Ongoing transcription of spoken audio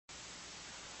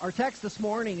Our text this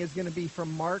morning is going to be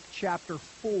from Mark chapter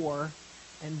 4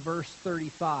 and verse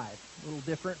 35. A little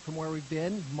different from where we've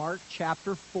been. Mark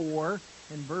chapter 4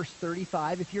 and verse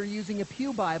 35. If you're using a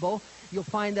Pew Bible, you'll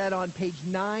find that on page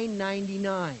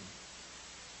 999.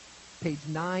 Page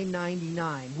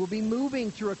 999. We'll be moving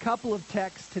through a couple of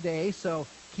texts today, so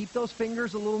keep those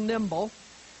fingers a little nimble.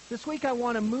 This week I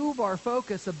want to move our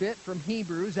focus a bit from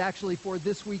Hebrews, actually for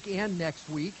this week and next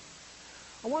week.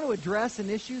 I want to address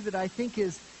an issue that I think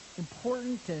is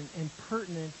important and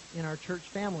pertinent in our church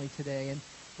family today, and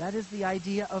that is the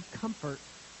idea of comfort.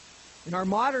 In our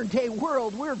modern day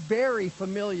world, we're very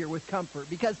familiar with comfort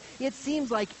because it seems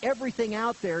like everything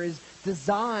out there is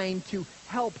designed to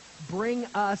help bring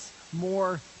us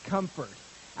more comfort.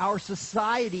 Our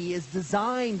society is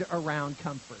designed around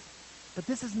comfort. But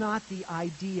this is not the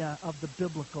idea of the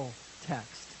biblical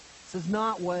text. This is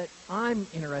not what I'm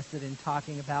interested in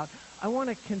talking about. I want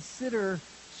to consider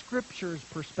Scripture's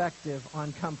perspective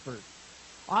on comfort.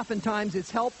 Oftentimes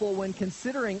it's helpful when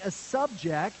considering a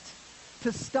subject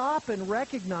to stop and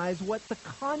recognize what the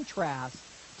contrast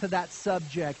to that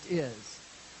subject is,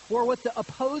 or what the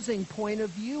opposing point of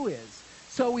view is.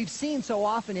 So we've seen so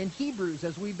often in Hebrews,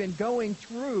 as we've been going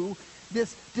through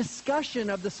this discussion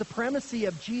of the supremacy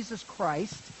of Jesus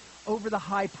Christ over the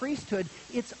high priesthood,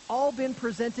 it's all been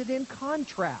presented in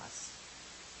contrast.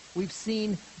 We've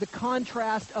seen the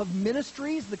contrast of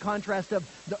ministries, the contrast of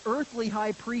the earthly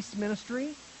high priest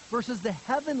ministry versus the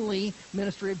heavenly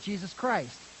ministry of Jesus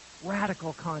Christ.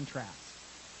 Radical contrast.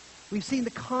 We've seen the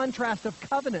contrast of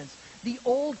covenants. The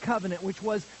old covenant, which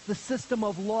was the system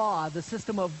of law, the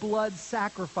system of blood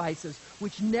sacrifices,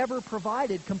 which never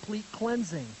provided complete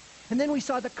cleansing. And then we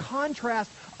saw the contrast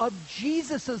of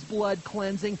Jesus' blood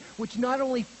cleansing, which not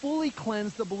only fully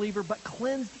cleansed the believer, but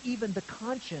cleansed even the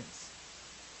conscience.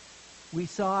 We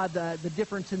saw the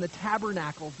difference in the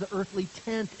tabernacles, the earthly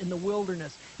tent in the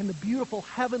wilderness, and the beautiful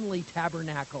heavenly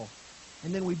tabernacle.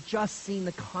 And then we've just seen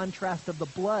the contrast of the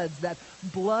bloods, that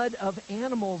blood of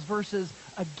animals versus,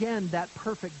 again, that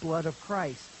perfect blood of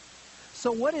Christ.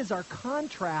 So what is our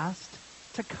contrast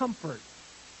to comfort?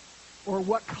 Or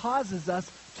what causes us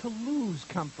to lose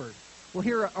comfort? Well,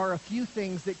 here are a few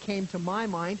things that came to my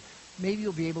mind. Maybe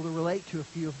you'll be able to relate to a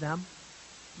few of them.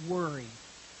 Worry.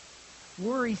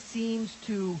 Worry seems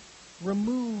to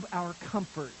remove our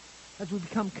comfort as we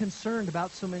become concerned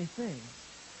about so many things.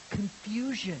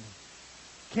 Confusion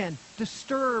can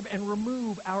disturb and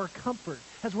remove our comfort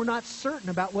as we're not certain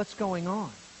about what's going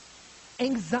on.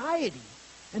 Anxiety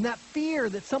and that fear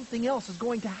that something else is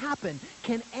going to happen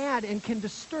can add and can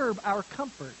disturb our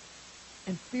comfort.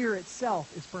 And fear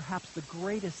itself is perhaps the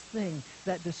greatest thing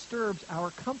that disturbs our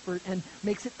comfort and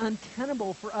makes it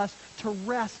untenable for us to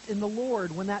rest in the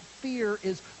Lord when that fear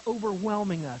is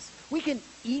overwhelming us. We can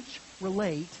each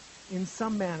relate in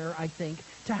some manner, I think,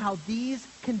 to how these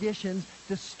conditions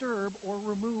disturb or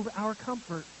remove our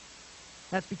comfort.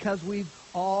 That's because we've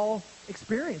all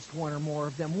experienced one or more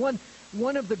of them.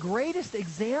 One of the greatest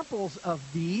examples of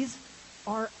these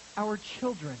are our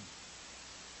children.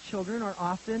 Children are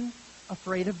often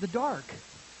afraid of the dark.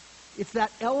 It's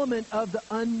that element of the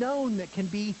unknown that can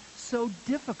be so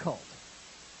difficult.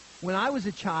 When I was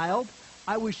a child,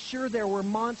 I was sure there were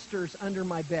monsters under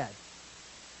my bed.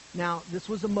 Now, this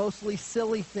was a mostly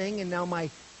silly thing, and now my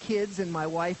kids and my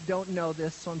wife don't know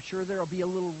this, so I'm sure there will be a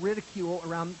little ridicule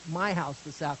around my house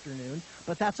this afternoon,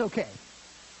 but that's okay.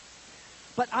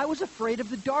 But I was afraid of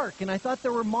the dark, and I thought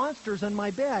there were monsters on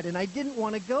my bed, and I didn't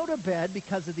want to go to bed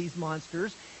because of these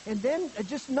monsters. And then,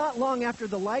 just not long after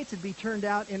the lights would be turned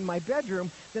out in my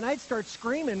bedroom, then I'd start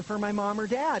screaming for my mom or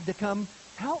dad to come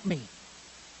help me,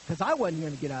 because I wasn't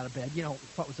going to get out of bed. You know,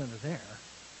 what was under there?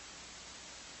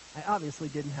 I obviously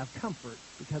didn't have comfort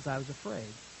because I was afraid.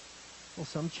 Well,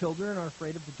 some children are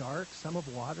afraid of the dark, some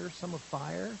of water, some of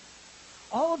fire.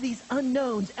 All of these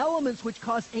unknowns, elements which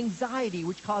cause anxiety,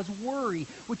 which cause worry,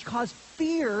 which cause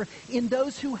fear in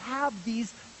those who have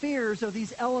these fears or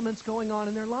these elements going on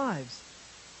in their lives.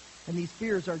 And these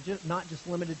fears are not just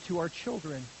limited to our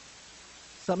children.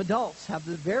 Some adults have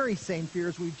the very same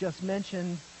fears we've just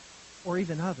mentioned, or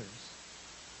even others.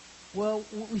 Well,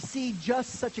 we see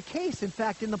just such a case, in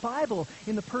fact, in the Bible,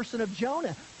 in the person of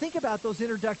Jonah. Think about those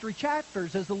introductory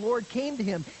chapters as the Lord came to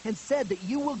him and said that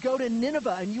you will go to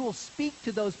Nineveh and you will speak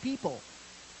to those people.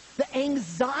 The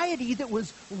anxiety that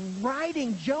was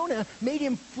riding Jonah made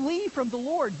him flee from the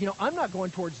Lord. You know, I'm not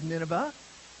going towards Nineveh.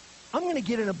 I'm going to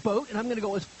get in a boat and I'm going to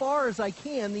go as far as I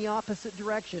can the opposite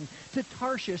direction, to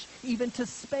Tarshish, even to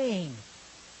Spain.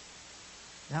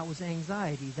 That was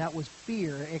anxiety. That was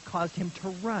fear. It caused him to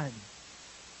run.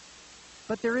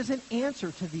 But there is an answer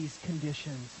to these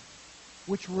conditions.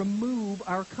 which remove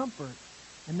our comfort?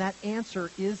 And that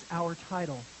answer is our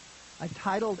title. I've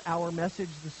titled our message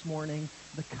this morning,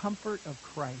 The Comfort of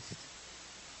Christ.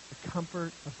 The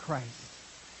Comfort of Christ.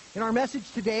 In our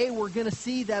message today, we're going to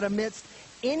see that amidst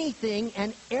anything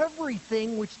and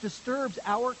everything which disturbs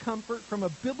our comfort from a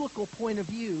biblical point of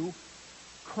view,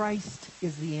 Christ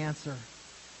is the answer.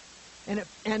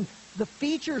 And the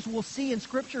features we'll see in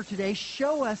Scripture today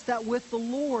show us that with the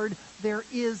Lord there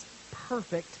is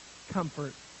perfect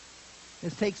comfort.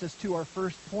 This takes us to our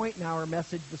first point in our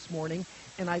message this morning,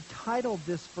 and I've titled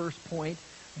this first point,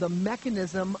 The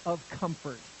Mechanism of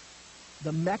Comfort.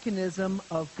 The Mechanism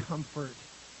of Comfort.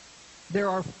 There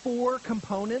are 4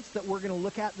 components that we're going to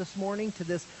look at this morning to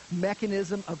this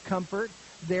mechanism of comfort.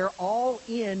 They're all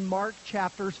in Mark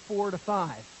chapters 4 to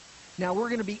 5. Now, we're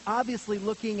going to be obviously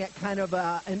looking at kind of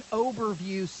an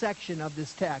overview section of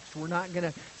this text. We're not going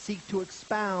to seek to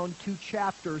expound 2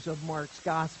 chapters of Mark's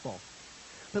gospel.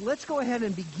 But let's go ahead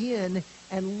and begin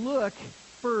and look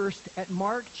first at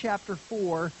Mark chapter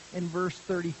 4 and verse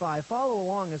 35. Follow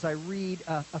along as I read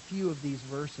a few of these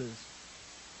verses.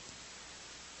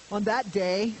 On that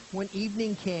day, when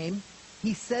evening came,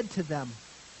 he said to them,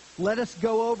 "Let us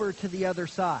go over to the other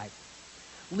side."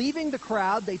 Leaving the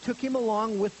crowd, they took him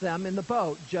along with them in the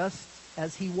boat, just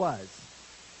as he was.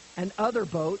 And other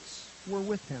boats were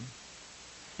with him.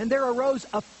 And there arose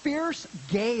a fierce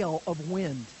gale of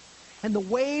wind, and the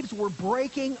waves were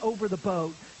breaking over the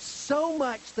boat, so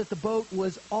much that the boat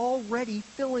was already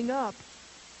filling up.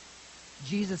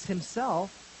 Jesus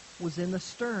himself was in the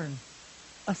stern,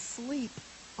 asleep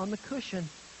on the cushion.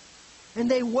 And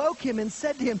they woke him and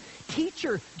said to him,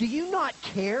 "Teacher, do you not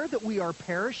care that we are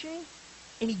perishing?"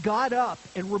 And he got up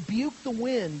and rebuked the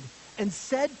wind and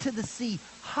said to the sea,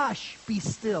 "Hush, be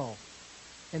still."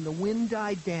 And the wind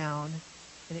died down,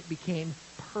 and it became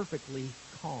perfectly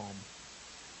calm.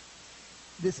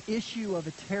 This issue of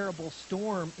a terrible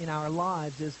storm in our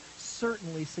lives is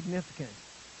certainly significant.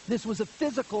 This was a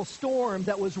physical storm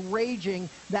that was raging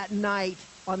that night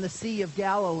on the Sea of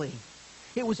Galilee.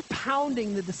 It was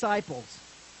pounding the disciples.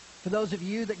 For those of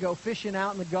you that go fishing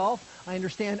out in the Gulf, I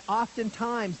understand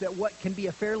oftentimes that what can be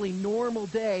a fairly normal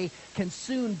day can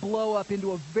soon blow up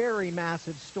into a very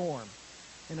massive storm.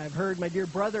 And I've heard my dear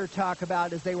brother talk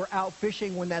about as they were out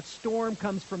fishing, when that storm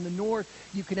comes from the north,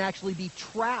 you can actually be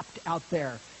trapped out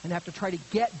there and have to try to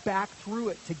get back through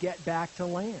it to get back to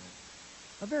land.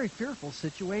 A very fearful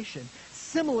situation,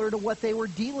 similar to what they were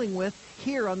dealing with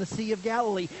here on the Sea of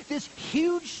Galilee. This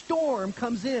huge storm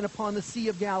comes in upon the Sea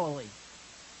of Galilee.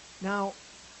 Now,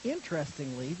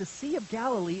 interestingly, the Sea of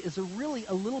Galilee is really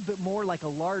a little bit more like a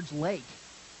large lake.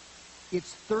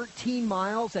 It's 13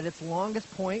 miles at its longest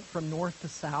point from north to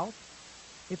south.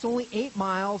 It's only 8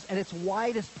 miles at its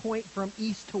widest point from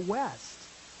east to west,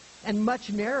 and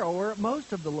much narrower at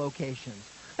most of the locations.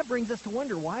 That brings us to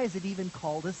wonder, why is it even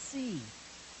called a sea?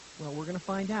 Well, we're going to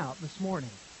find out this morning.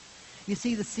 You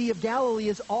see, the Sea of Galilee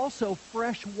is also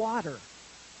fresh water,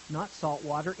 not salt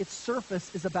water. Its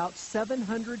surface is about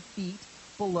 700 feet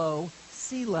below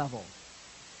sea level.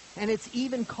 And it's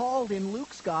even called in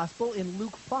Luke's Gospel, in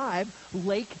Luke 5,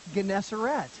 Lake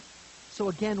Gennesaret. So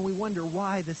again, we wonder,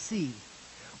 why the sea?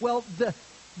 Well, the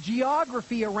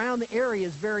geography around the area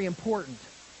is very important.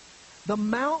 The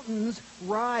mountains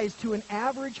rise to an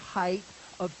average height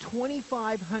of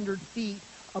 2,500 feet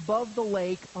above the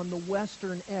lake on the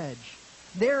western edge.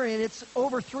 Therein, it's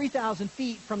over 3,000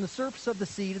 feet from the surface of the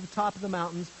sea to the top of the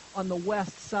mountains on the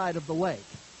west side of the lake.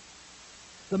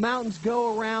 The mountains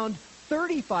go around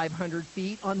 3,500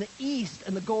 feet on the east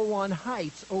and the Golan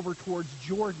Heights over towards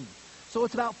Jordan. So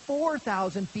it's about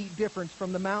 4,000 feet difference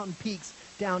from the mountain peaks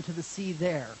down to the sea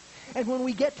there. And when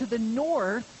we get to the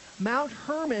north, Mount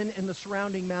Hermon and the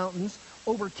surrounding mountains,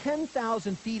 over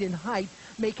 10,000 feet in height,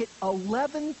 make it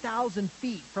 11,000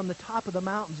 feet from the top of the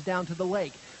mountains down to the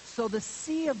lake. So the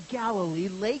Sea of Galilee,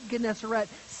 Lake Gennesaret,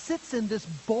 sits in this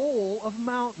bowl of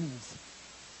mountains.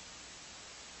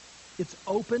 It's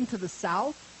open to the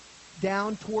south,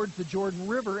 down towards the Jordan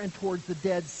River and towards the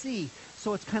Dead Sea.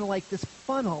 So it's kind of like this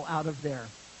funnel out of there.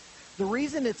 The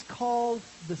reason it's called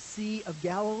the Sea of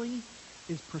Galilee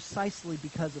is precisely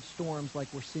because of storms like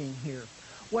we're seeing here.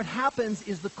 What happens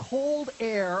is the cold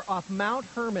air off Mount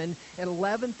Hermon at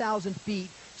 11,000 feet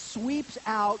sweeps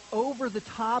out over the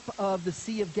top of the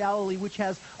Sea of Galilee, which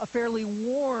has a fairly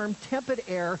warm, tepid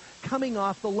air coming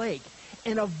off the lake.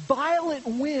 And a violent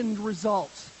wind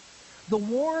results. The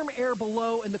warm air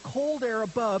below and the cold air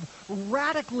above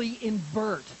radically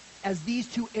invert as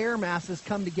these two air masses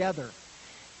come together.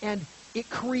 And it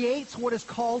creates what is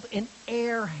called an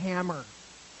air hammer.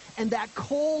 And that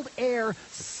cold air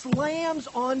slams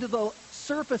onto the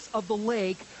surface of the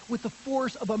lake with the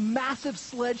force of a massive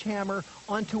sledgehammer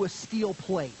onto a steel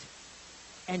plate.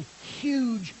 And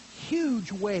huge,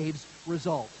 huge waves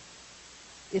result.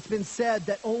 It's been said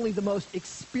that only the most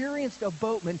experienced of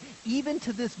boatmen, even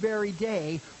to this very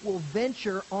day, will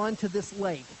venture onto this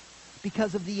lake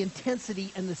because of the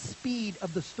intensity and the speed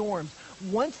of the storms.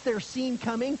 Once they're seen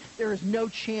coming, there is no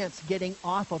chance getting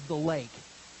off of the lake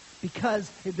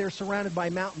because they're surrounded by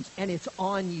mountains and it's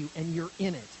on you and you're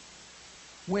in it.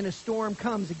 When a storm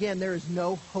comes, again, there is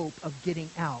no hope of getting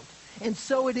out. And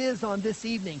so it is on this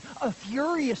evening. A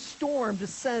furious storm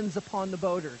descends upon the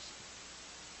boaters.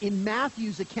 In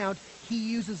Matthew's account, he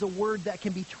uses a word that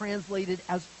can be translated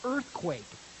as earthquake.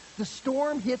 The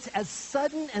storm hits as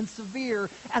sudden and severe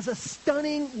as a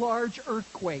stunning large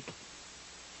earthquake.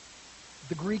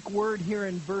 The Greek word here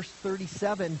in verse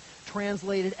 37,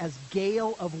 translated as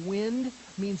gale of wind,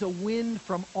 means a wind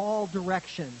from all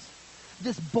directions.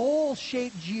 This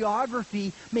bowl-shaped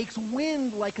geography makes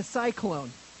wind like a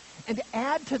cyclone. And to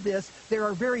add to this, there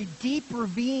are very deep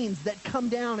ravines that come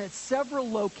down at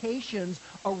several locations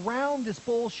around this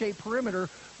bowl-shaped perimeter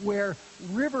where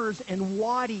rivers and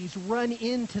wadis run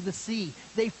into the sea.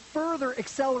 They further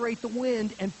accelerate the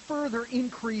wind and further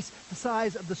increase the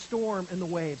size of the storm and the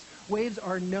waves. Waves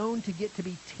are known to get to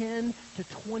be 10 to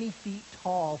 20 feet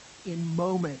tall in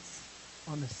moments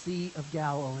on the Sea of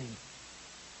Galilee.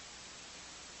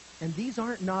 And these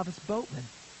aren't novice boatmen.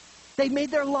 They've made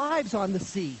their lives on the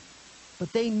sea,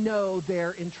 but they know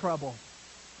they're in trouble.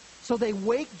 So they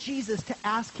wake Jesus to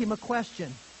ask him a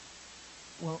question.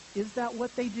 Well, is that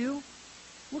what they do?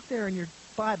 Look there in your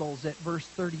Bibles at verse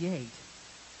 38.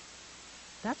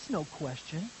 That's no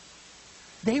question.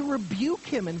 They rebuke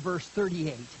him in verse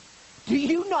 38. Do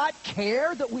you not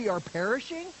care that we are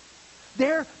perishing?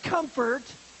 Their comfort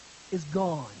is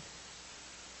gone.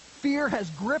 Fear has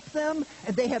gripped them,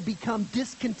 and they have become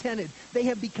discontented. They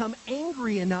have become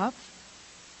angry enough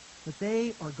that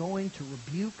they are going to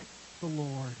rebuke the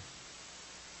Lord.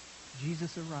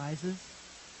 Jesus arises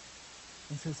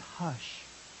and says, "Hush,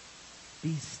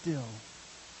 be still."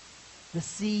 The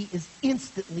sea is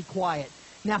instantly quiet.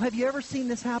 Now, have you ever seen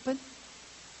this happen?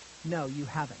 No, you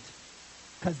haven't,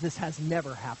 because this has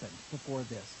never happened before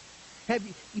this. Have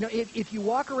you, if you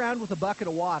walk around with a bucket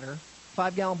of water,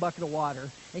 5-gallon bucket of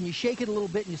water, and you shake it a little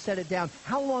bit and you set it down,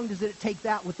 how long does it take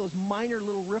that with those minor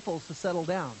little ripples to settle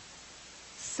down?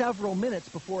 Several minutes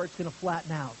before it's going to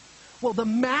flatten out. Well, the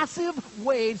massive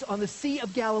waves on the Sea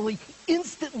of Galilee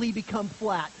instantly become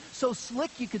flat. So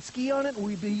slick you could ski on it, and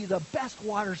would be the best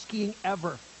water skiing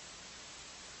ever.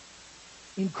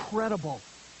 Incredible.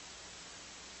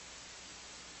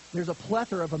 There's a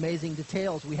plethora of amazing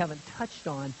details we haven't touched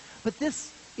on, but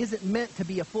this isn't meant to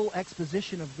be a full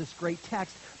exposition of this great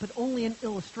text, but only an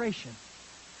illustration.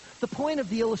 The point of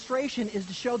the illustration is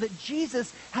to show that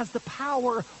Jesus has the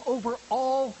power over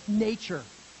all nature.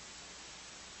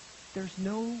 There's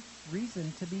no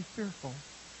reason to be fearful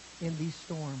in these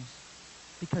storms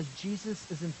because Jesus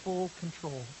is in full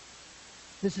control.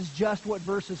 This is just what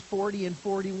verses 40 and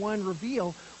 41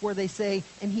 reveal, where they say,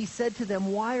 "And he said to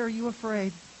them, 'Why are you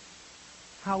afraid?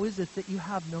 How is it that you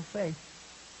have no faith?'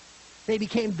 They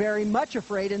became very much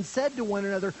afraid and said to one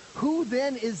another, 'Who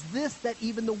then is this that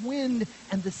even the wind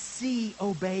and the sea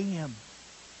obey him?'"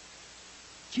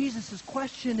 Jesus'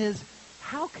 question is,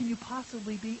 how can you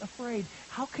possibly be afraid?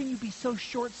 How can you be so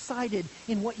short-sighted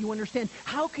in what you understand?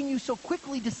 How can you so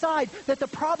quickly decide that the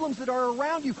problems that are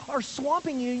around you are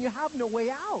swamping you and you have no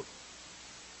way out?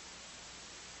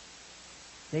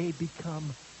 They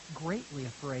become greatly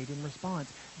afraid in response.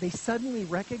 They suddenly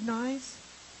recognize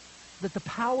that the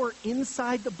power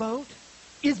inside the boat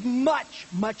is much,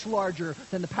 much larger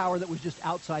than the power that was just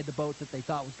outside the boat that they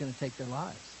thought was going to take their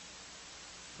lives.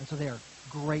 And so they are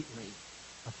greatly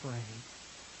afraid.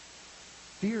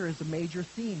 Fear is a major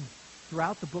theme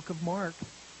throughout the book of Mark.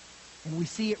 And we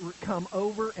see it come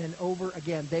over and over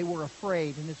again. They were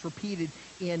afraid, and it's repeated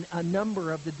in a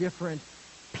number of the different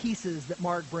pieces that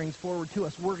Mark brings forward to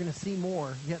us. We're going to see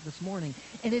more yet this morning.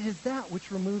 And it is that which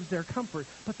removes their comfort.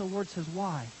 But the Lord says,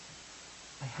 why?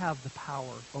 I have the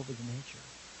power over the nature.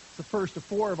 It's the first of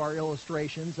 4 of our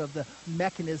illustrations of the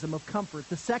mechanism of comfort.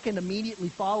 The second immediately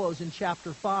follows in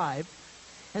chapter 5.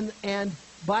 And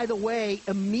by the way,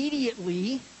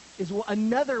 immediately is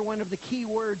another one of the key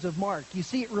words of Mark. You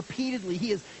see it repeatedly.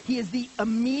 He is the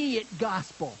immediate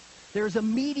gospel. There's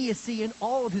immediacy in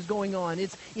all of his going on.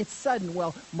 It's sudden.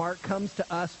 Well, Mark comes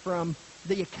to us from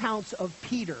the accounts of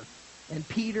Peter. And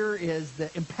Peter is the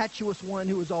impetuous one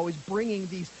who is always bringing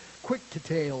these quick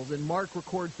details, and Mark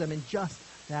records them in just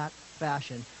that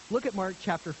fashion. Look at Mark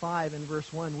chapter 5 and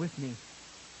verse 1 with me.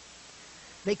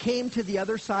 They came to the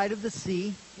other side of the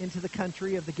sea, into the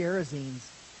country of the Gerasenes.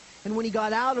 And when he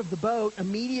got out of the boat,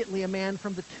 immediately a man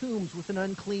from the tombs with an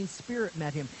unclean spirit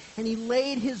met him. And he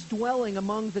laid his dwelling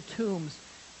among the tombs,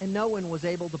 and no one was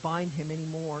able to bind him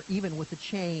anymore, even with a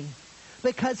chain,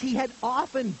 because he had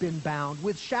often been bound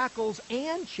with shackles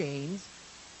and chains,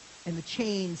 and the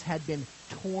chains had been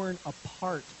torn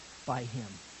apart by him,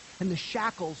 and the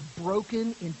shackles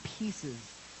broken in pieces,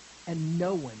 and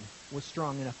no one was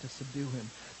strong enough to subdue him.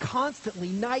 Constantly,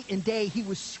 night and day, he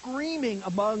was screaming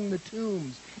among the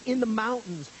tombs, in the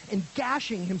mountains, and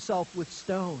gashing himself with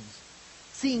stones.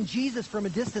 Seeing Jesus from a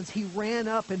distance, he ran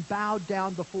up and bowed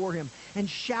down before him. And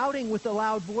shouting with a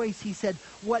loud voice, he said,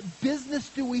 "What business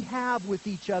do we have with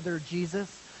each other, Jesus,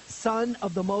 Son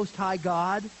of the Most High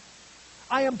God?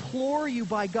 I implore you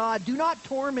by God, do not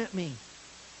torment me."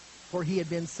 For he had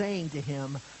been saying to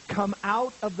him, "Come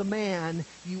out of the man,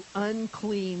 you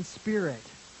unclean spirit."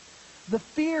 The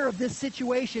fear of this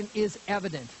situation is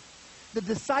evident. The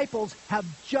disciples have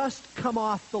just come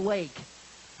off the lake.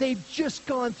 They've just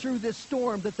gone through this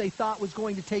storm that they thought was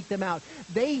going to take them out.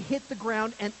 They hit the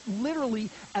ground, and literally,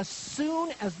 as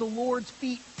soon as the Lord's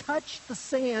feet touched the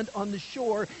sand on the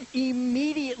shore,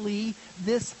 immediately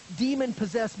this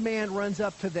demon-possessed man runs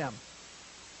up to them.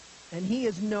 And he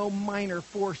is no minor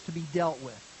force to be dealt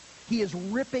with. He is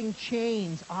ripping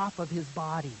chains off of his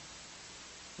body.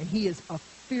 And he is a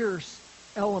fierce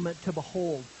element to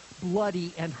behold,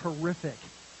 bloody and horrific.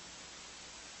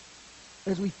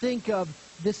 As we think of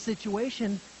this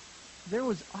situation, there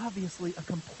was obviously a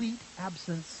complete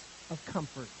absence of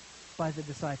comfort by the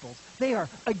disciples. They are,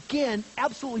 again,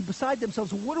 absolutely beside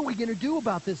themselves. What are we going to do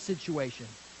about this situation?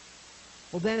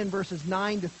 Well, then in verses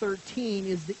 9 to 13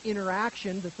 is the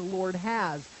interaction that the Lord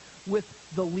has with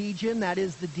the legion, that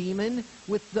is the demon,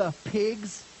 with the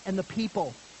pigs and the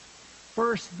people.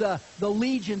 First, the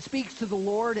legion speaks to the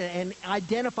Lord and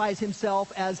identifies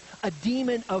himself as a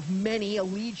demon of many, a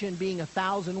legion being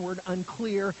 1,000. We're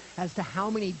unclear as to how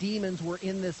many demons were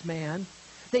in this man.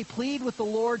 They plead with the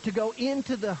Lord to go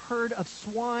into the herd of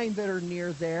swine that are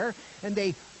near there, and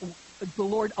the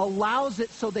Lord allows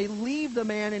it, so they leave the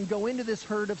man and go into this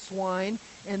herd of swine,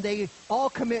 and they all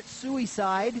commit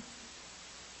suicide.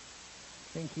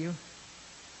 Thank you.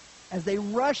 As they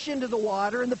rush into the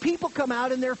water, and the people come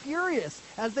out and they're furious,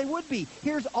 as they would be.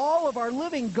 Here's all of our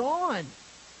living gone.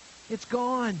 It's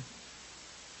gone.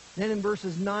 Then in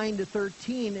verses 9 to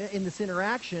 13, in this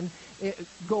interaction,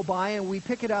 go by, and we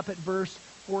pick it up at verse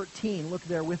 14. Look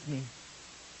there with me.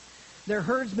 Their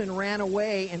herdsmen ran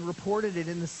away and reported it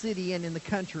in the city and in the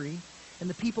country, and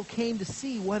the people came to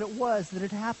see what it was that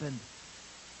had happened.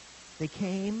 They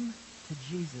came to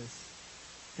Jesus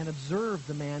and observed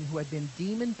the man who had been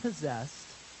demon-possessed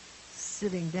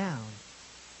sitting down,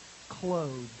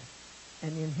 clothed,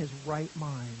 and in his right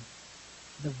mind,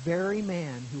 the very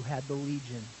man who had the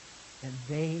legion, and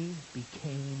they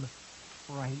became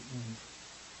frightened.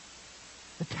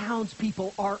 The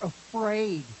townspeople are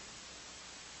afraid.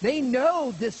 They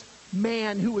know this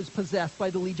man who was possessed by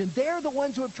the legion. They're the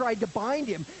ones who have tried to bind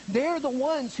him. They're the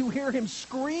ones who hear him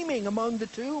screaming among the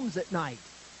tombs at night.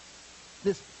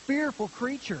 This fearful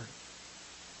creature.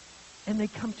 And they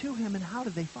come to him, and how do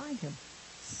they find him?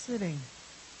 Sitting.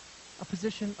 A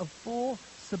position of full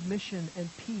submission and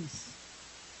peace.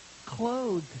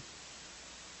 Clothed.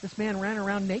 This man ran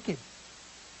around naked,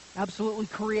 absolutely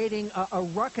creating a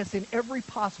ruckus in every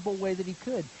possible way that he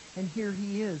could. And here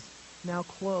he is, now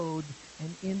clothed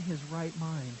and in his right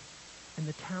mind. And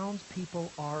the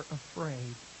townspeople are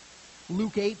afraid.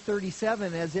 Luke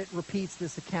 8:37, as it repeats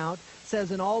this account,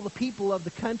 says, "And all the people of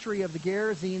the country of the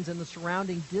Gerasenes and the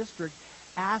surrounding district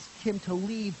asked him to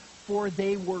leave, for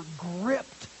they were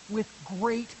gripped with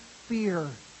great fear."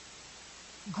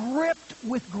 Gripped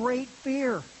with great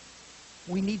fear.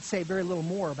 We need to say very little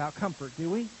more about comfort, do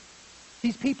we?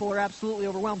 These people are absolutely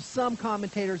overwhelmed. Some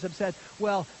commentators have said,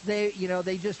 well, they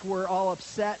just were all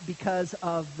upset because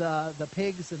of the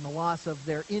pigs and the loss of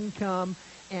their income,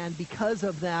 and because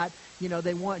of that,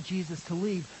 they want Jesus to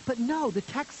leave. But no, the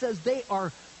text says they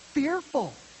are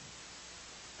fearful.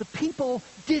 The people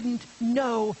didn't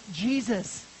know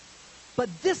Jesus. But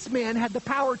this man had the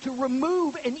power to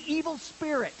remove an evil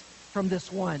spirit from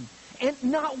this one. And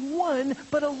not one,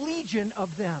 but a legion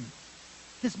of them.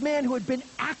 This man who had been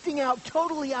acting out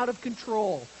totally out of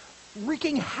control,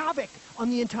 wreaking havoc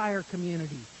on the entire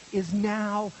community, is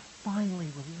now finally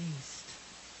released.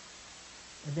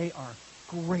 And they are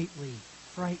greatly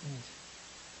frightened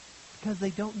because they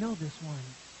don't know this one.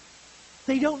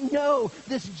 They don't know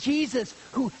this Jesus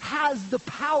who has the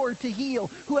power to heal,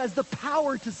 who has the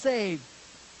power to save.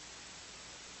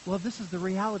 Well, this is the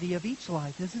reality of each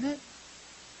life, isn't it?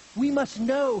 We must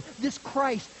know this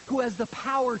Christ who has the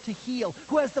power to heal,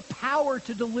 who has the power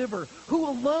to deliver, who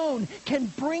alone can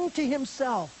bring to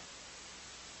himself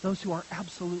those who are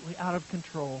absolutely out of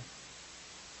control.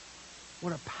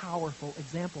 What a powerful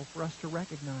example for us to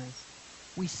recognize.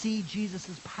 We see Jesus'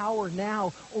 power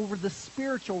now over the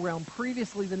spiritual realm.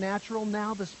 Previously the natural,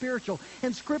 now the spiritual.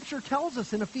 And Scripture tells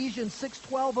us in Ephesians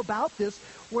 6:12 about this,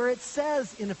 where it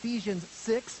says in Ephesians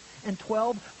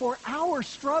 6:12, "For our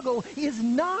struggle is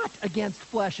not against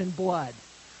flesh and blood,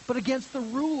 but against the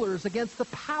rulers, against the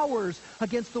powers,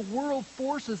 against the world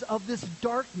forces of this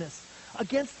darkness,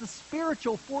 against the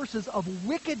spiritual forces of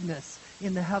wickedness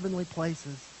in the heavenly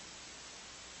places."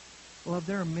 Beloved,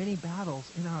 there are many battles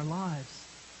in our lives.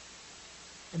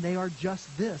 And they are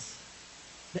just this: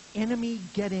 the enemy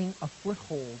getting a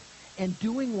foothold and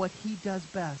doing what he does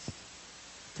best,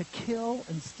 to kill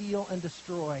and steal and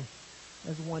destroy,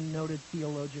 as one noted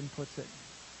theologian puts it.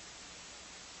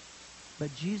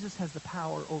 But Jesus has the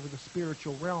power over the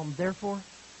spiritual realm. Therefore,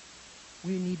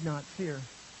 we need not fear.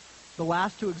 The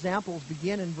last two examples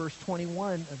begin in verse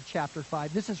 21 of chapter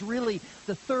 5. This is really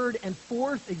the third and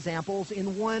fourth examples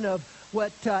in one of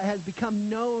what has become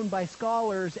known by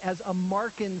scholars as a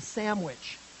Markan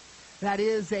sandwich. That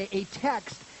is a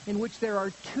text in which there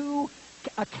are two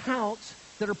accounts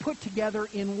that are put together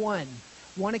in one.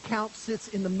 One account sits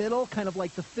in the middle, kind of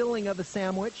like the filling of a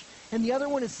sandwich, and the other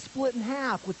one is split in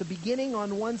half with the beginning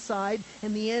on one side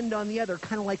and the end on the other,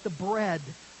 kind of like the bread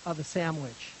of a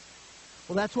sandwich.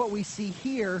 Well, that's what we see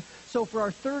here. So for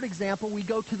our third example, we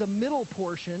go to the middle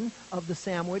portion of the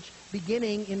sandwich,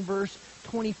 beginning in verse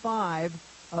 25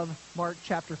 of Mark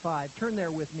chapter 5. Turn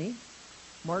there with me.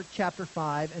 Mark chapter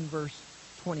 5 and verse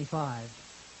 25.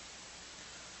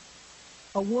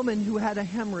 A woman who had a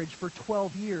hemorrhage for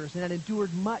 12 years and had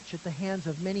endured much at the hands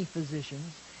of many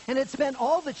physicians, and had spent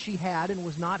all that she had and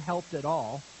was not helped at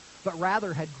all, but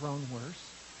rather had grown worse.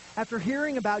 After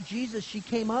hearing about Jesus, she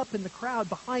came up in the crowd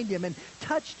behind him and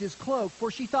touched his cloak, for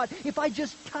she thought, "If I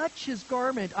just touch his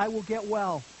garment, I will get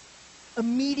well."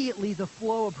 Immediately the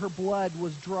flow of her blood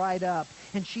was dried up,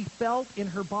 and she felt in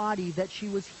her body that she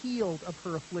was healed of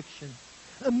her affliction.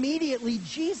 Immediately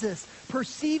Jesus,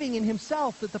 perceiving in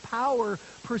himself that the power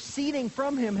proceeding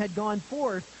from him had gone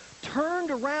forth, turned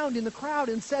around in the crowd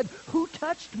and said, "Who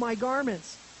touched my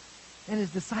garments?" And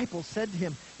his disciples said to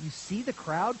him, "You see the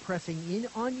crowd pressing in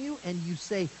on you, and you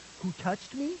say, 'Who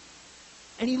touched me?'"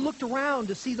 And he looked around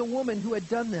to see the woman who had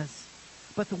done this.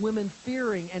 But the women,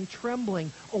 fearing and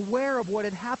trembling, aware of what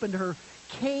had happened to her,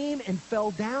 came and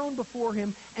fell down before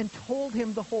him and told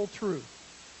him the whole truth.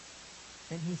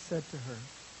 And he said to her,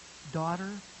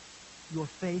 "Daughter, your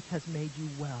faith has made you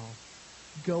well.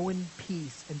 Go in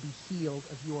peace and be healed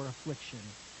of your affliction."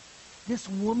 This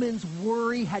woman's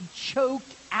worry had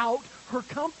choked out her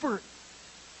comfort.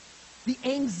 The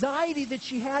anxiety that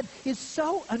she had is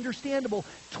so understandable.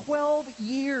 12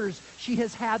 years she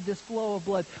has had this flow of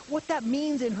blood. What that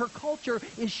means in her culture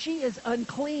is she is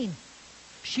unclean.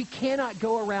 She cannot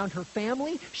go around her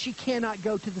family. She cannot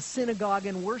go to the synagogue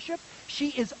and worship. She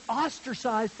is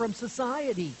ostracized from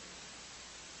society.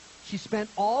 She spent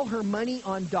all her money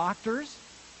on doctors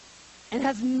and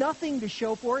has nothing to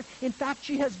show for it. In fact,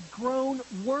 she has grown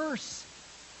worse.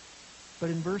 But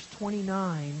in verse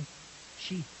 29,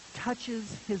 she touches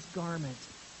his garment,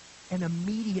 and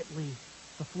immediately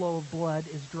the flow of blood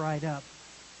is dried up.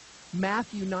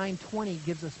 Matthew 9:20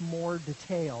 gives us more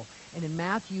detail. And in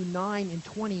Matthew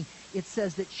 9:20, it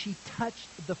says that she touched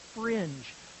the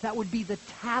fringe. That would be the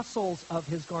tassels of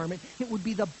his garment. It would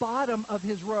be the bottom of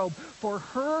his robe. For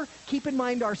her, keep in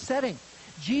mind our setting.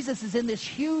 Jesus is in this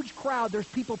huge crowd. There's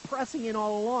people pressing in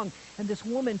all along. And this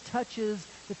woman touches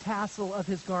the tassel of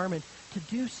his garment. To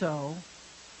do so,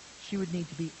 she would need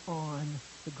to be on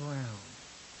the ground.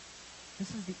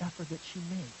 This is the effort that she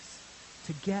makes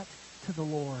to get to the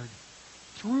Lord.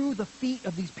 Through the feet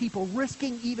of these people,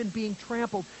 risking even being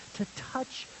trampled, to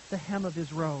touch the hem of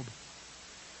his robe.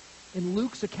 In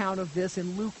Luke's account of this,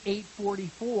 in Luke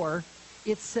 8:44,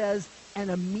 it says, "And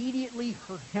immediately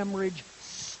her hemorrhage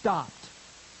stopped."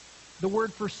 The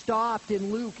word for stopped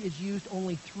in Luke is used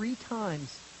only 3 times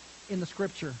in the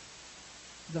Scripture.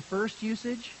 The first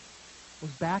usage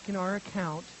was back in our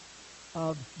account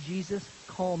of Jesus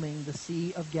calming the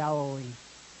Sea of Galilee,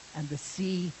 and the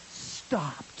sea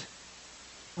stopped.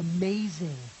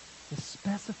 Amazing, the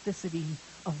specificity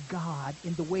of God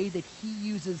in the way that he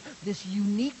uses this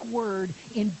unique word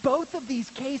in both of these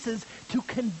cases to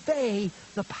convey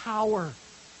the power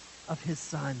of his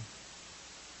Son.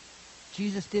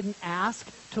 Jesus didn't ask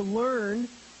to learn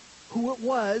who it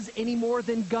was any more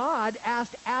than God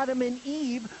asked Adam and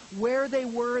Eve where they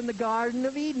were in the Garden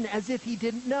of Eden, as if he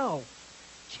didn't know.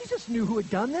 Jesus knew who had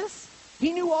done this.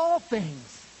 He knew all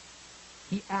things.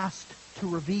 He asked to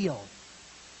reveal.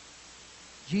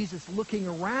 Jesus, looking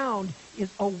around, is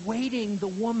awaiting the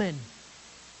woman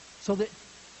so that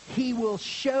he will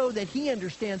show that he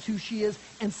understands who she is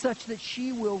and such that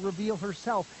she will reveal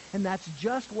herself. And that's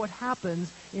just what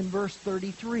happens in verse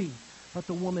 33. But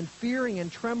the woman, fearing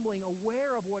and trembling,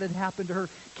 aware of what had happened to her,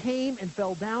 came and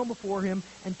fell down before him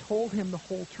and told him the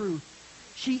whole truth.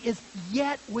 She is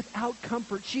yet without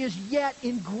comfort. She is yet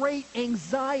in great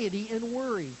anxiety and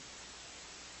worry.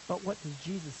 But what does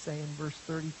Jesus say in verse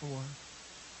 34?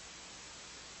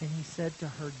 And he said to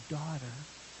her, "Daughter,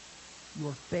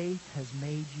 your faith has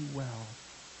made you well.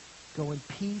 Go in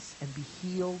peace and be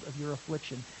healed of your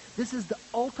affliction." This is the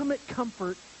ultimate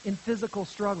comfort in physical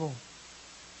struggle.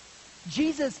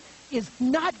 Jesus is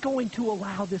not going to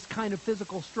allow this kind of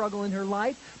physical struggle in her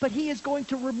life, but he is going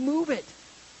to remove it.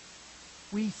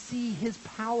 We see his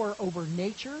power over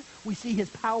nature. We see his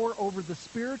power over the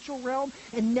spiritual realm.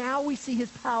 And now we see his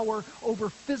power over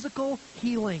physical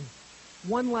healing.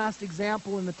 One last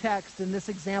example in the text, and this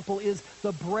example is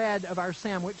the bread of our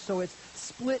sandwich, so it's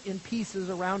split in pieces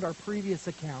around our previous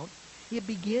account. It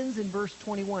begins in verse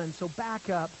 21, so back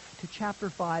up to chapter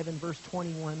 5 and verse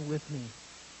 21 with me.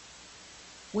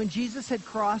 When Jesus had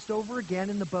crossed over again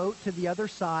in the boat to the other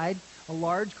side, a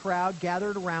large crowd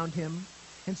gathered around him,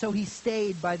 and so he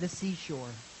stayed by the seashore.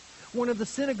 One of the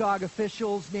synagogue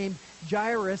officials named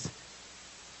Jairus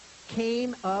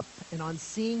came up, and on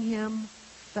seeing him,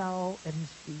 fell at his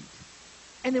feet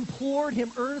and implored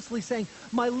him earnestly, saying,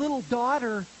 "My little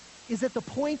daughter is at the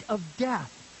point of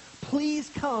death. Please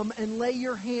come and lay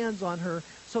your hands on her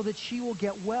so that she will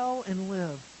get well and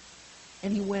live."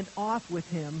 And he went off with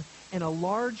him, and a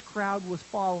large crowd was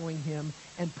following him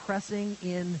and pressing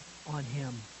in on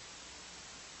him.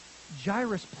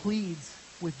 Jairus pleads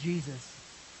with Jesus,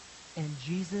 and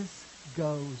Jesus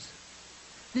goes.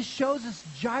 This shows us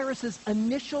Jairus'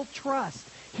 initial trust.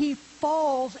 He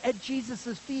falls at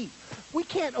Jesus' feet. We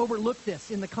can't overlook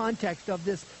this in the context of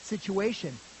this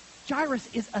situation. Jairus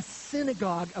is a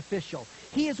synagogue official.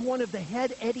 He is one of the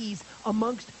head eddies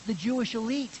amongst the Jewish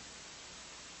elite.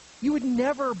 You would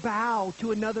never bow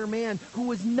to another man who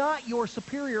was not your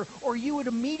superior, or you would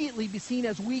immediately be seen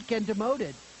as weak and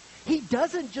demoted. He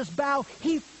doesn't just bow,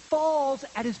 he falls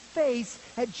at his face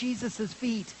at Jesus'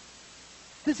 feet.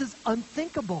 This is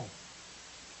unthinkable.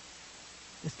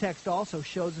 This text also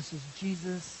shows us as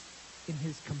Jesus in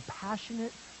his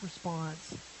compassionate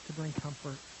response to bring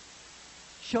comfort.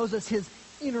 Shows us his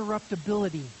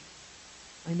interruptibility.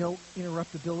 I know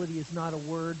interruptibility is not a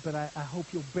word, but I hope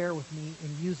you'll bear with me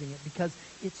in using it because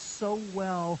it so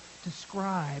well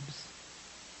describes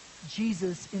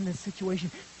Jesus in this situation.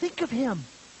 Think of him.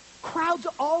 Crowds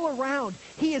all around.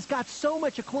 He has got so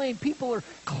much acclaim. People are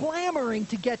clamoring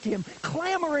to get to him,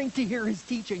 clamoring to hear his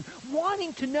teaching,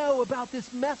 wanting to know about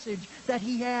this message that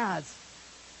he has.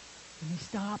 And he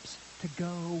stops to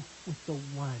go with the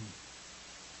one.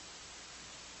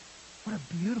 What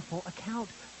a beautiful account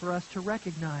for us to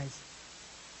recognize.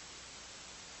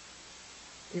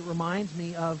 It reminds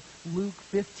me of Luke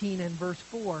 15 and verse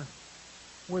 4,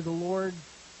 where the Lord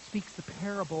speaks the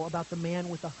parable about the man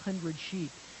with 100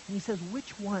 sheep. And he says,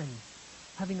 which one,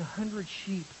 having 100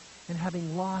 sheep and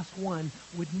having lost one,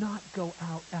 would not go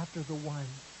out after the one?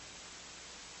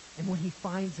 And when he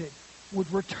finds it,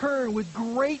 would return with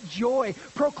great joy,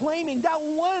 proclaiming, that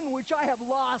one which I have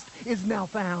lost is now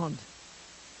found.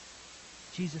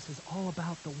 Jesus is all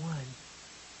about the one.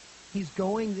 He's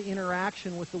going the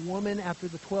interaction with the woman after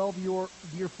the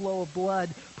 12-year flow of blood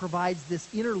provides this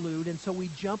interlude. And so we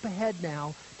jump ahead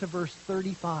now to verse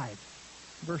 35.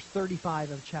 Verse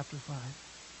 35 of chapter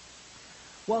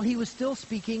 5. While he was still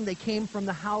speaking, they came from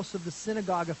the house of the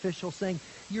synagogue official, saying,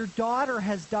 "Your daughter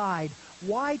has died.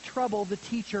 Why trouble the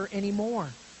teacher anymore?"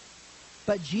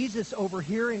 But Jesus,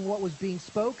 overhearing what was being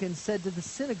spoken, said to the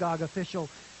synagogue official,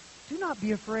 "Do not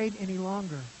be afraid any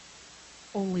longer.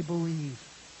 Only believe."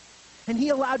 And he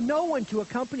allowed no one to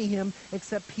accompany him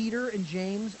except Peter and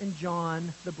James and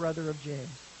John, the brother of James.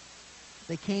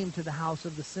 They came to the house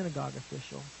of the synagogue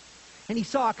official. And he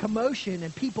saw a commotion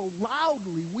and people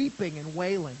loudly weeping and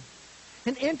wailing.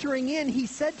 And entering in, he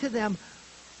said to them,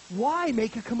 "Why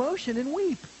make a commotion and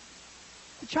weep?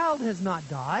 The child has not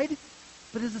died,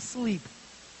 but is asleep."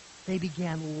 They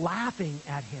began laughing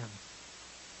at him.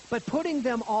 But putting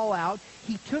them all out,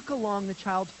 he took along the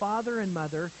child's father and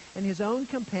mother and his own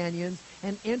companions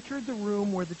and entered the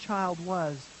room where the child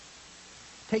was.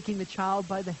 Taking the child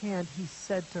by the hand, he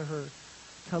said to her,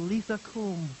 "Talitha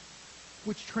cum,"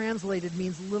 which translated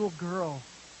means little girl,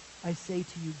 I say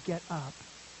to you, get up.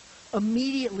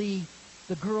 Immediately,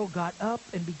 the girl got up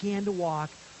and began to walk,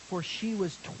 for she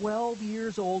was 12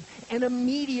 years old, and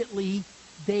immediately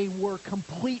they were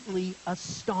completely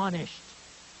astonished.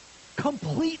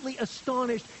 Completely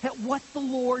astonished at what the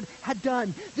Lord had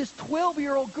done. This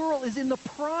 12-year-old girl is in the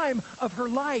prime of her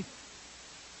life.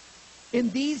 In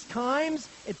these times,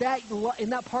 in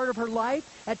that part of her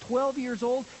life, at 12 years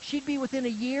old, she'd be within a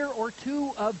year or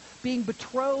two of being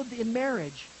betrothed in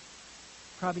marriage.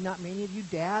 Probably not many of you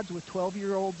dads with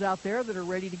 12-year-olds out there that are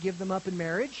ready to give them up in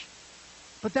marriage.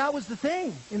 But that was the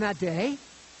thing in that day.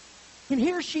 And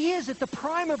here she is at the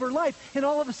prime of her life, and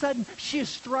all of a sudden, she is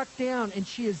struck down and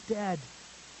she is dead.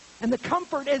 And the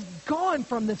comfort is gone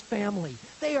from this family.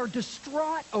 They are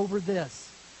distraught over this.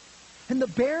 And the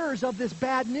bearers of this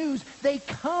bad news, they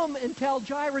come and tell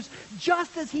Jairus,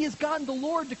 just as he has gotten the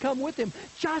Lord to come with him,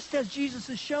 just as Jesus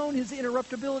has shown his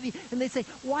interruptibility, and they say,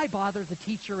 why bother the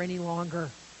teacher any longer?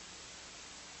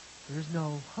 There is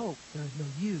no hope. There is no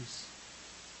use.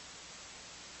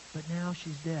 But now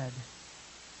she's dead.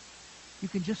 You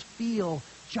can just feel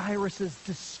Jairus'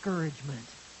 discouragement,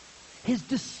 his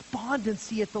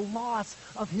despondency at the loss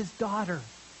of his daughter,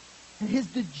 and his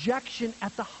dejection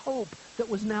at the hope that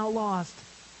was now lost.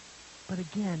 But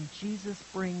again, Jesus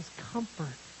brings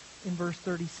comfort in verse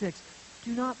 36.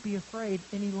 Do not be afraid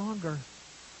any longer.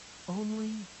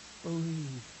 Only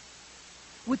believe.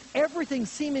 With everything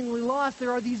seemingly lost,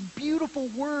 there are these beautiful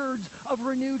words of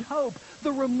renewed hope,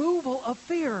 the removal of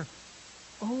fear.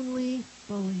 Only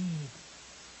believe.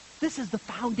 This is the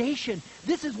foundation.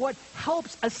 This is what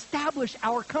helps establish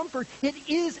our comfort. It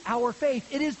is our faith.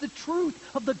 It is the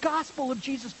truth of the gospel of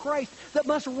Jesus Christ that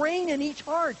must reign in each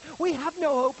heart. We have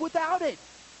no hope without it.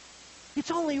 It's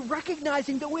only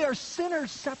recognizing that we are sinners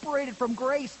separated from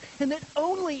grace, and that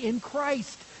only in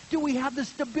Christ do we have the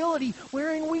stability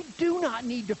wherein we do not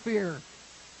need to fear,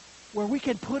 where we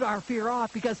can put our fear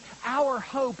off because our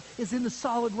hope is in the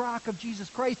solid rock of Jesus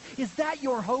Christ. Is that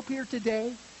your hope here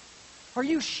today? Are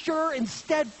you sure and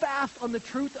steadfast on the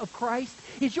truth of Christ?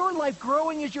 Is your life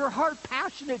growing? Is your heart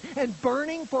passionate and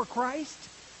burning for Christ?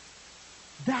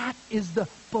 That is the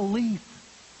belief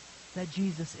that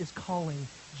Jesus is calling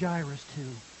Jairus to.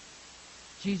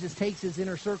 Jesus takes his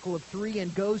inner circle of three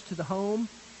and goes to the home.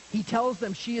 He tells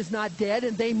them she is not dead,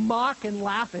 and they mock and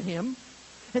laugh at him.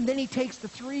 And then he takes the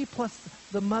three plus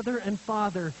the mother and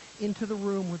father into the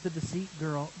room with the deceased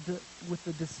girl.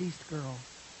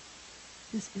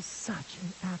 This is such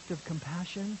an act of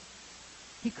compassion.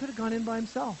 He could have gone in by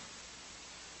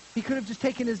himself. He could have just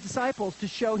taken his disciples to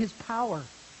show his power.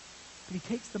 But he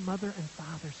takes the mother and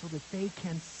father so that they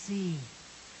can see.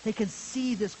 They can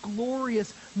see this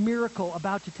glorious miracle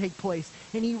about to take place.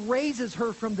 And he raises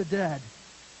her from the dead.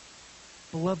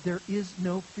 Beloved, there is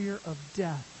no fear of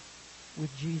death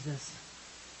with Jesus.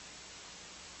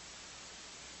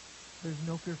 There's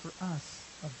no fear for us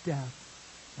of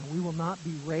death. And we will not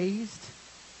be raised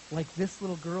like this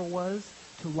little girl was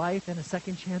to life and a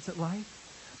second chance at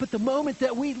life. But the moment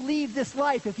that we leave this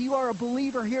life, if you are a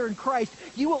believer here in Christ,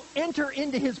 you will enter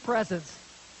into his presence.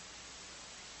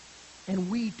 And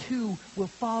we too will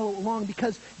follow along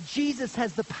because Jesus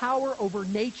has the power over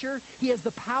nature. He has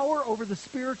the power over the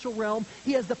spiritual realm.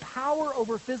 He has the power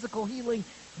over physical healing.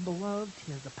 And beloved,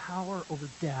 he has the power over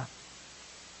death.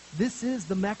 This is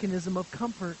the mechanism of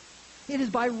comfort. It is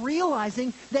by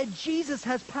realizing that Jesus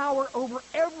has power over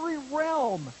every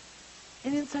realm.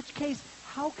 And in such case,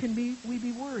 how can we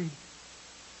be worried?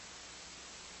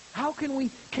 How can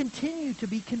we continue to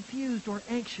be confused or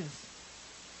anxious?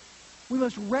 We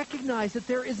must recognize that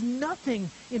there is nothing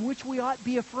in which we ought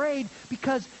be afraid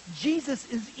because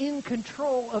Jesus is in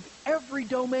control of every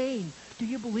domain. Do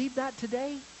you believe that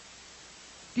today?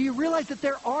 Do you realize that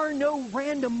there are no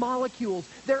random molecules?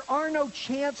 There are no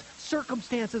chance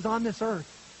circumstances on this earth.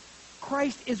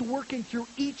 Christ is working through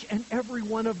each and every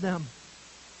one of them.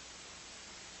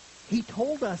 He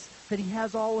told us that he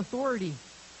has all authority.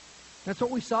 That's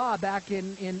what we saw back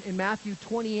in Matthew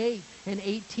 28 and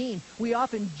 18. We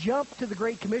often jump to the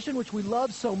Great Commission, which we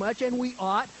love so much, and we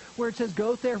ought, where it says,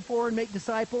 go therefore and make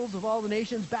disciples of all the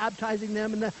nations, baptizing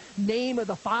them in the name of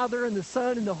the Father and the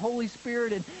Son and the Holy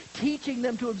Spirit, and teaching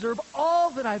them to observe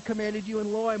all that I've commanded you,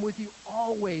 and lo, I'm with you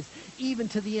always, even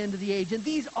to the end of the age. And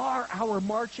these are our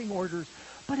marching orders.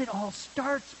 But it all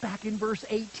starts back in verse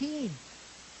 18,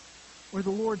 where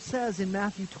the Lord says in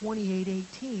Matthew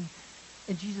 28:18,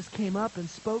 and Jesus came up and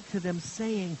spoke to them,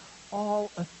 saying,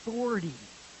 all authority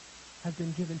has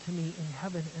been given to me in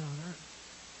heaven and on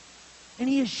earth. And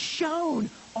he has shown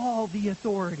all the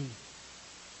authority.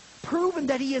 proven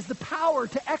that he has the power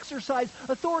to exercise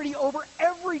authority over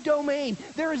every domain.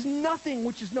 There is nothing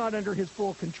which is not under his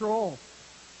full control.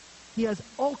 He has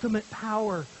ultimate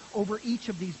power over each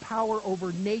of these, power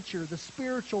over nature, the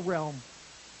spiritual realm,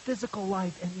 physical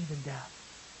life, and even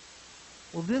death.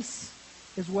 Well, this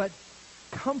is what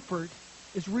comfort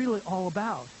is really all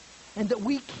about. And that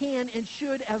we can and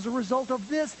should, as a result of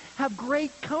this, have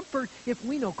great comfort if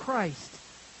we know Christ,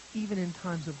 even in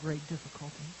times of great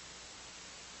difficulty.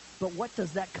 But what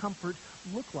does that comfort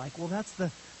look like? Well, that's the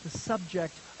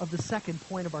subject of the second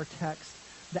point of our text,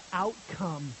 the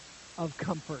outcome of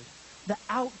comfort. The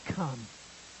outcome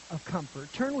of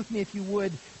comfort. Turn with me, if you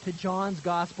would, to John's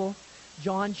Gospel,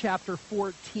 John chapter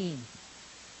 14.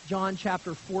 John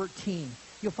chapter 14.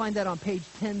 You'll find that on page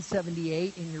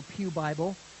 1078 in your pew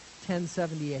Bible,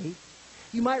 1078.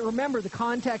 You might remember the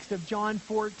context of John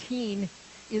 14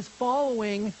 is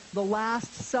following the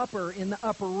Last Supper in the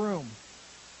upper room,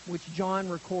 which John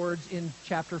records in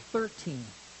chapter 13.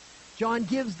 John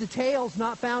gives details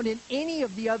not found in any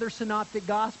of the other synoptic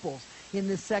Gospels in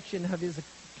this section of his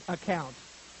account.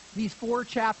 These 4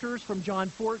 chapters from John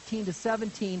 14 to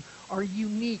 17 are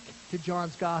unique to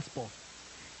John's Gospel.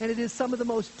 And it is some of the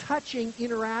most touching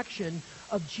interaction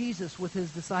of Jesus with his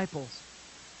disciples.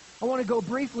 I want to go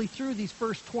briefly through these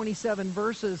first 27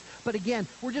 verses, but again,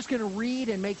 we're just going to read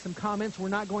and make some comments. We're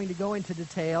not going to go into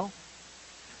detail.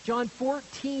 John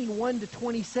 14, 1 to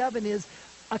 27 is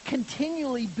a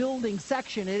continually building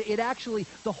section. It actually,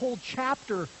 the whole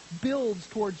chapter builds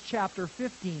towards chapter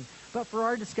 15. But for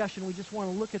our discussion, we just want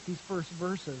to look at these first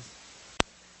verses.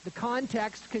 The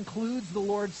context concludes the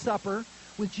Lord's Supper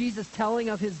with Jesus telling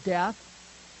of his death.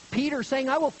 Peter saying,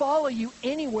 I will follow you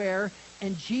anywhere.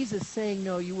 And Jesus saying,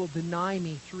 no, you will deny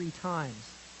me 3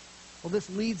 times. Well, this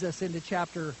leads us into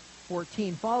chapter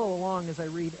 14. Follow along as I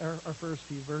read our first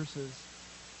few verses.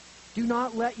 Do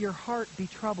not let your heart be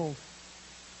troubled.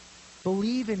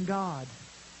 Believe in God.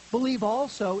 Believe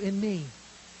also in me.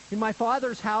 In my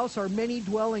Father's house are many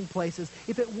dwelling places.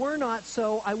 If it were not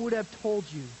so, I would have told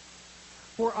you.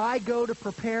 For I go to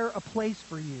prepare a place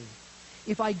for you.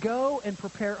 If I go and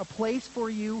prepare a place for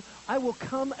you, I will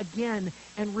come again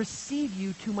and receive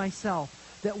you to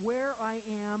myself, that where I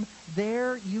am,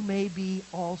 there you may be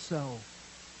also.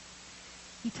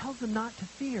 He tells them not to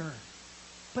fear,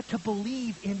 but to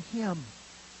believe in him.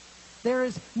 There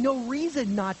is no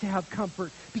reason not to have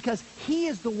comfort, because he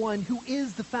is the one who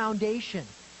is the foundation.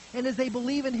 And as they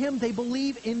believe in him, they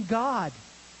believe in God.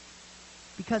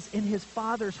 Because in his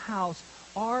Father's house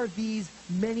are these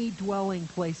many dwelling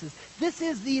places. This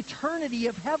is the eternity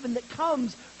of heaven that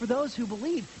comes for those who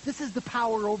believe. This is the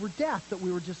power over death that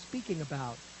we were just speaking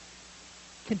about.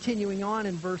 Continuing on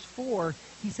in verse 4,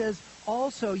 he says,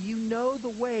 also, you know the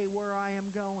way where I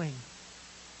am going.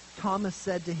 Thomas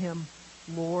said to him,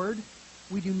 Lord,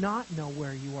 we do not know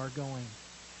where you are going.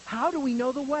 How do we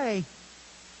know the way?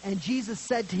 And Jesus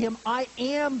said to him, I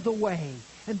am the way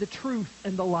and the truth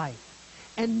and the life.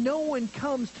 And no one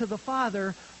comes to the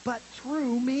Father but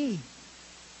through me.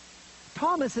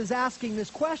 Thomas is asking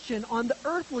this question on the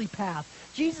earthly path.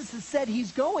 Jesus has said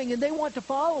he's going and they want to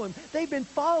follow him. They've been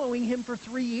following him for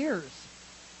 3 years.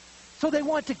 So they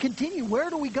want to continue. Where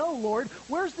do we go, Lord?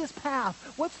 Where's this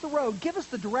path? What's the road? Give us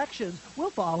the directions. We'll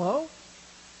follow.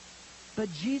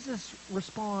 But Jesus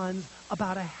responds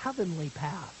about a heavenly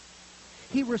path.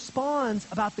 He responds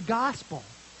about the gospel,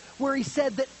 where he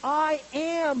said that I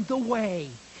am the way.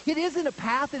 It isn't a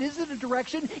path. It isn't a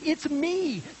direction. It's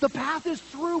me. The path is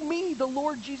through me, the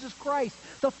Lord Jesus Christ.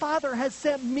 The Father has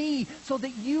sent me so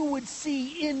that you would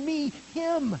see in me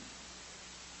him.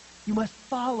 You must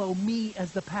follow me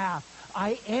as the path.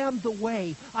 I am the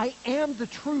way. I am the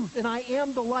truth. And I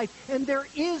am the life. And there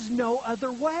is no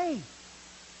other way.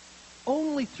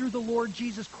 Only through the Lord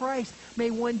Jesus Christ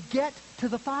may one get to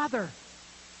the Father.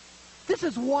 This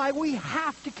is why we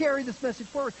have to carry this message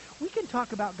forward. We can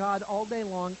talk about God all day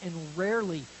long, and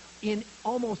rarely in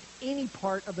almost any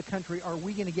part of the country are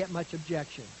we going to get much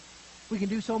objection. We can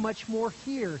do so much more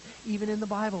here, even in the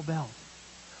Bible Belt.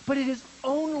 But it is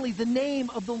only the name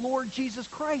of the Lord Jesus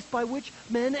Christ by which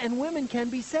men and women can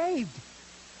be saved.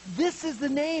 This is the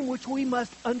name which we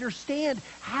must understand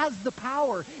has the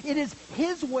power. It is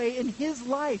his way and his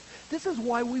life. This is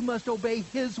why we must obey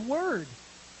his word.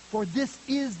 For this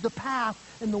is the path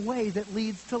and the way that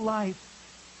leads to life.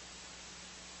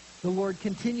 The Lord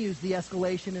continues the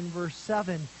escalation in verse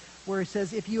 7, where he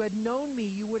says, if you had known me,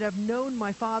 you would have known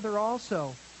my Father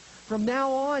also. From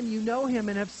now on you know him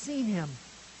and have seen him.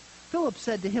 Philip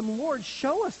said to him, Lord,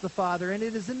 show us the Father, and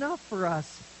it is enough for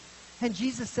us. And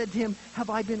Jesus said to him, have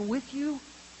I been with you?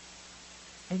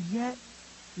 And yet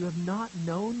you have not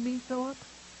known me, Philip?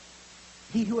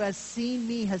 He who has seen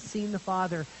me has seen the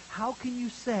Father. How can you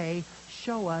say,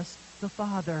 show us the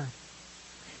Father?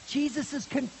 Jesus is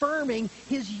confirming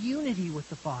his unity with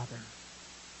the Father.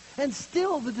 And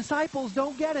still the disciples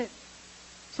don't get it.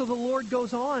 So the Lord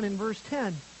goes on in verse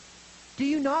 10. Do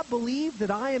you not believe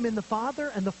that I am in the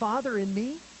Father and the Father in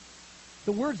me?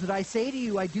 The words that I say to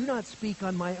you, I do not speak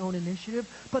on my own initiative,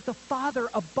 but the Father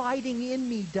abiding in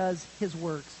me does his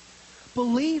works.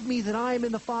 Believe me that I am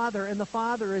in the Father and the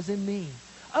Father is in me.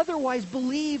 Otherwise,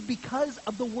 believe because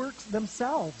of the works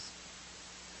themselves.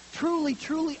 Truly,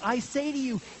 truly, I say to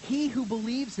you, he who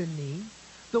believes in me,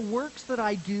 the works that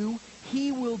I do,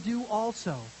 he will do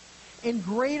also. And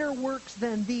greater works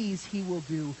than these he will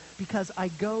do, because I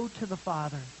go to the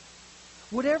Father.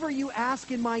 Whatever you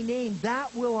ask in my name,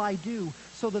 that will I do,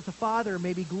 so that the Father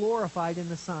may be glorified in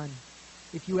the Son.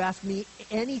 If you ask me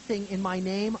anything in my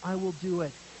name, I will do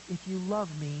it. If you love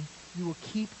me, you will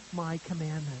keep my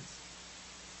commandments.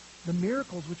 The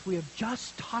miracles which we have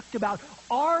just talked about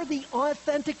are the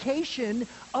authentication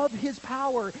of his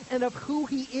power and of who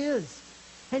he is.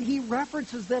 And he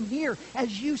references them here.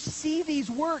 As you see these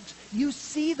works, you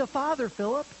see the Father,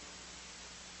 Philip.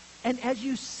 And as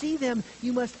you see them,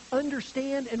 you must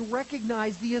understand and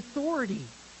recognize the authority.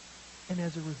 And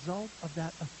as a result of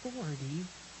that authority,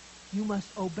 you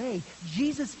must obey.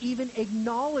 Jesus even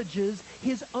acknowledges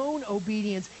his own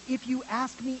obedience. If you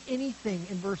ask me anything,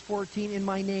 in verse 14, in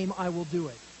my name, I will do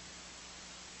it.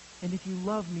 And if you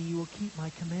love me, you will keep my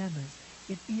commandments.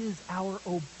 It is our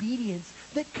obedience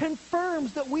that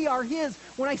confirms that we are his.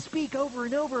 When I speak over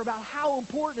and over about how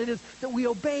important it is that we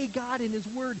obey God in his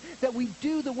word, that we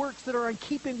do the works that are in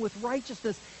keeping with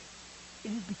righteousness,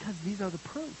 it is because these are the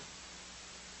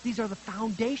proof. These are the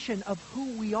foundation of who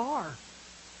we are.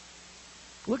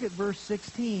 Look at verse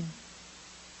 16.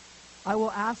 I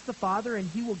will ask the Father, and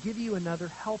he will give you another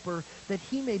helper, that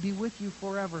he may be with you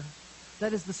forever.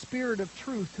 That is the Spirit of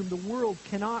truth, whom the world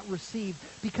cannot receive,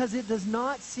 because it does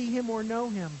not see him or know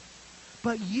him.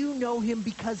 But you know him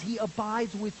because he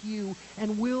abides with you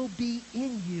and will be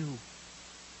in you.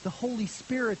 The Holy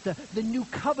Spirit, the new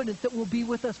covenant that will be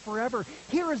with us forever.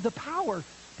 Here is the power,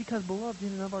 because, beloved, in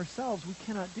and of ourselves, we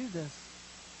cannot do this.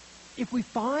 If we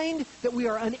find that we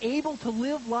are unable to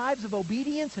live lives of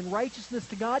obedience and righteousness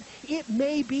to God, it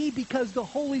may be because the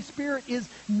Holy Spirit is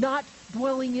not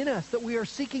dwelling in us, that we are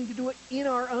seeking to do it in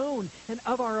our own and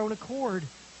of our own accord.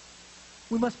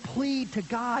 We must plead to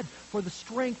God for the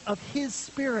strength of his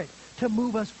Spirit to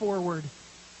move us forward.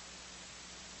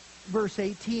 Verse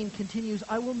 18 continues,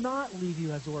 I will not leave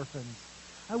you as orphans.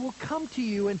 I will come to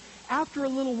you, and after a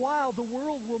little while the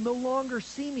world will no longer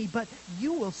see me, but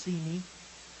you will see me.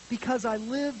 Because I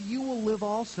live, you will live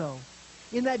also.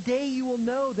 In that day you will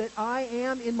know that I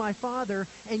am in my Father,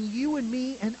 and you in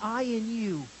me, and I in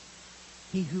you.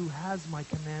 He who has my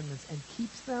commandments and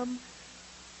keeps them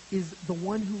is the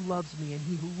one who loves me, and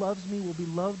he who loves me will be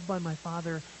loved by my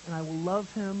Father, and I will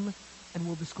love him and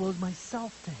will disclose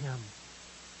myself to him.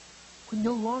 We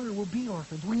no longer will be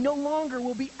orphans. We no longer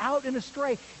will be out and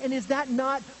astray. And is that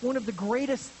not one of the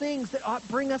greatest things that ought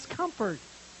bring us comfort?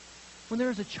 When there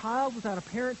is a child without a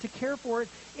parent to care for it,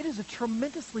 it is a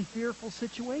tremendously fearful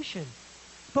situation.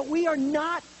 But we are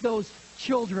not those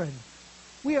children.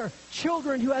 We are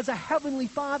children who has a heavenly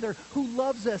Father who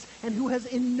loves us and who has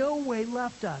in no way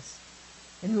left us,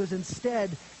 and who has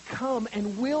instead come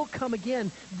and will come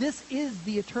again. This is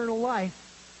the eternal life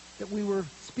that we were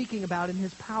speaking about in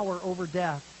his power over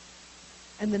death.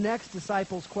 And the next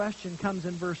disciple's question comes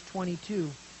in verse 22.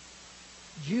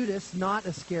 Judas, not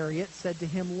Iscariot, said to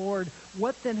him, Lord,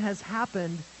 what then has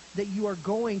happened that you are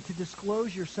going to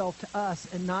disclose yourself to us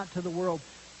and not to the world?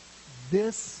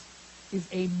 This is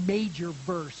a major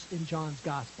verse in John's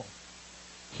gospel.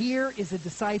 Here is a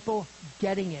disciple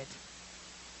getting it.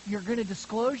 You're going to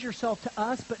disclose yourself to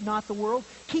us, but not the world.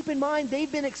 Keep in mind,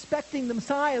 they've been expecting the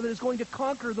Messiah that is going to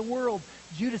conquer the world.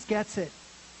 Judas gets it.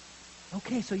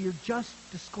 Okay, so you're just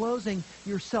disclosing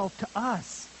yourself to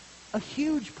us. A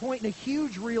huge point and a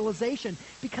huge realization,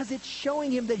 because it's showing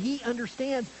him that he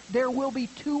understands there will be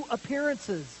two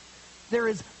appearances. There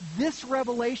is this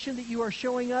revelation that you are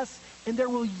showing us, and there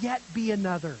will yet be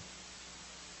another.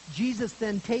 Jesus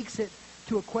then takes it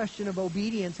to a question of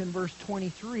obedience in verse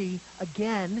 23,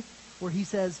 again, where he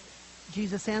says,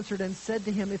 Jesus answered and said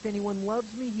to him, if anyone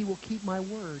loves me, he will keep my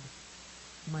word.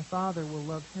 My Father will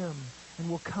love him, and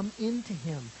will come into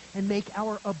him, and make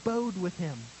our abode with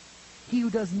him. He who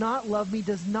does not love me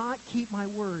does not keep my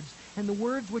words, and the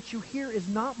words which you hear is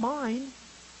not mine,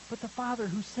 but the Father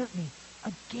who sent me.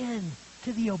 Again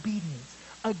to the obedience.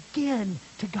 Again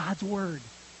to God's word.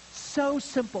 So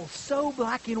simple, so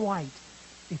black and white.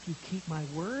 If you keep my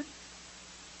word,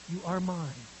 you are mine.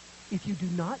 If you do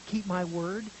not keep my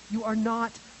word, you are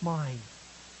not mine.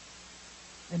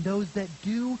 And those that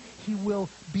do, he will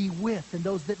be with. And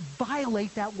those that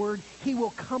violate that word, he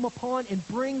will come upon and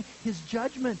bring his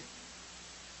judgment.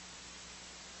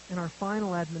 And our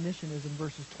final admonition is in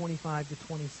verses 25 to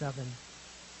 27.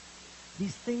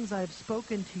 These things I have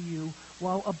spoken to you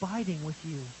while abiding with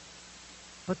you.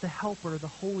 But the Helper, the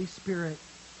Holy Spirit,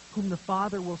 whom the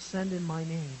Father will send in my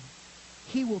name,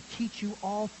 he will teach you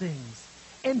all things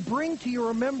and bring to your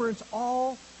remembrance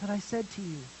all that I said to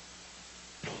you.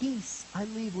 Peace I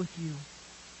leave with you.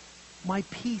 My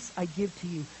peace I give to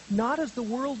you. Not as the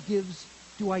world gives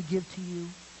do I give to you.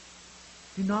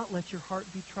 Do not let your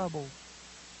heart be troubled,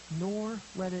 nor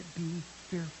let it be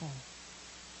fearful.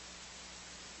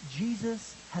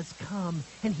 Jesus has come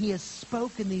and he has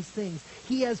spoken these things.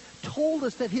 He has told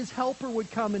us that his Helper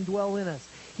would come and dwell in us.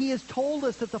 He has told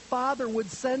us that the Father would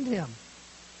send him.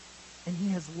 And he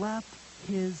has left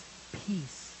his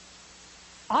peace.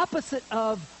 Opposite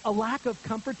of a lack of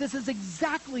comfort, this is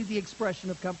exactly the expression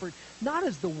of comfort, not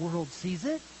as the world sees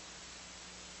it,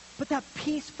 but that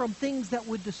peace from things that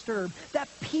would disturb, that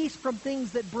peace from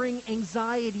things that bring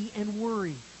anxiety and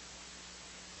worry.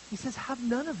 He says, have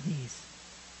none of these.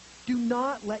 Do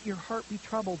not let your heart be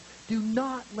troubled. Do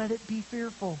not let it be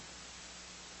fearful.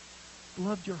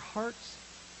 Beloved, your hearts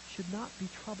should not be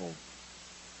troubled.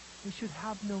 They should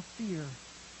have no fear.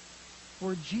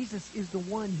 For Jesus is the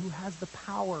one who has the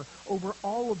power over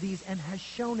all of these and has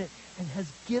shown it and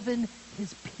has given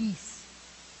his peace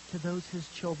to those his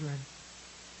children.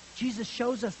 Jesus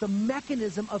shows us the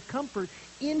mechanism of comfort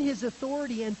in his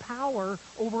authority and power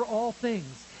over all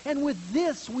things. And with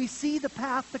this, we see the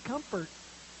path to comfort.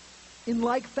 In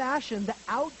like fashion, the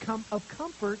outcome of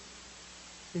comfort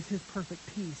is his perfect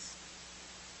peace.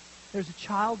 There's a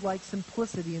childlike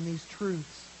simplicity in these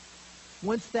truths.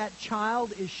 Once that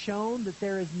child is shown that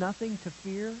there is nothing to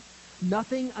fear,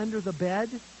 nothing under the bed,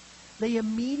 they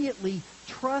immediately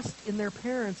trust in their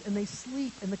parents and they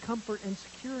sleep in the comfort and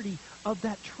security of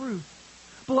that truth.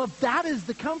 Beloved, that is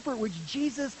the comfort which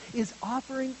Jesus is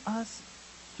offering us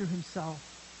through himself,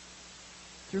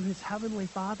 through his heavenly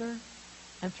Father,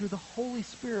 and through the Holy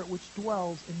Spirit which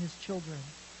dwells in his children.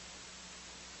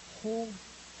 Hold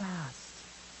fast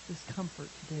this comfort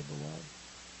today, beloved.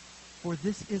 For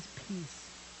this is peace.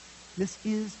 This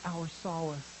is our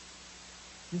solace.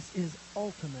 This is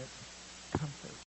ultimate comfort.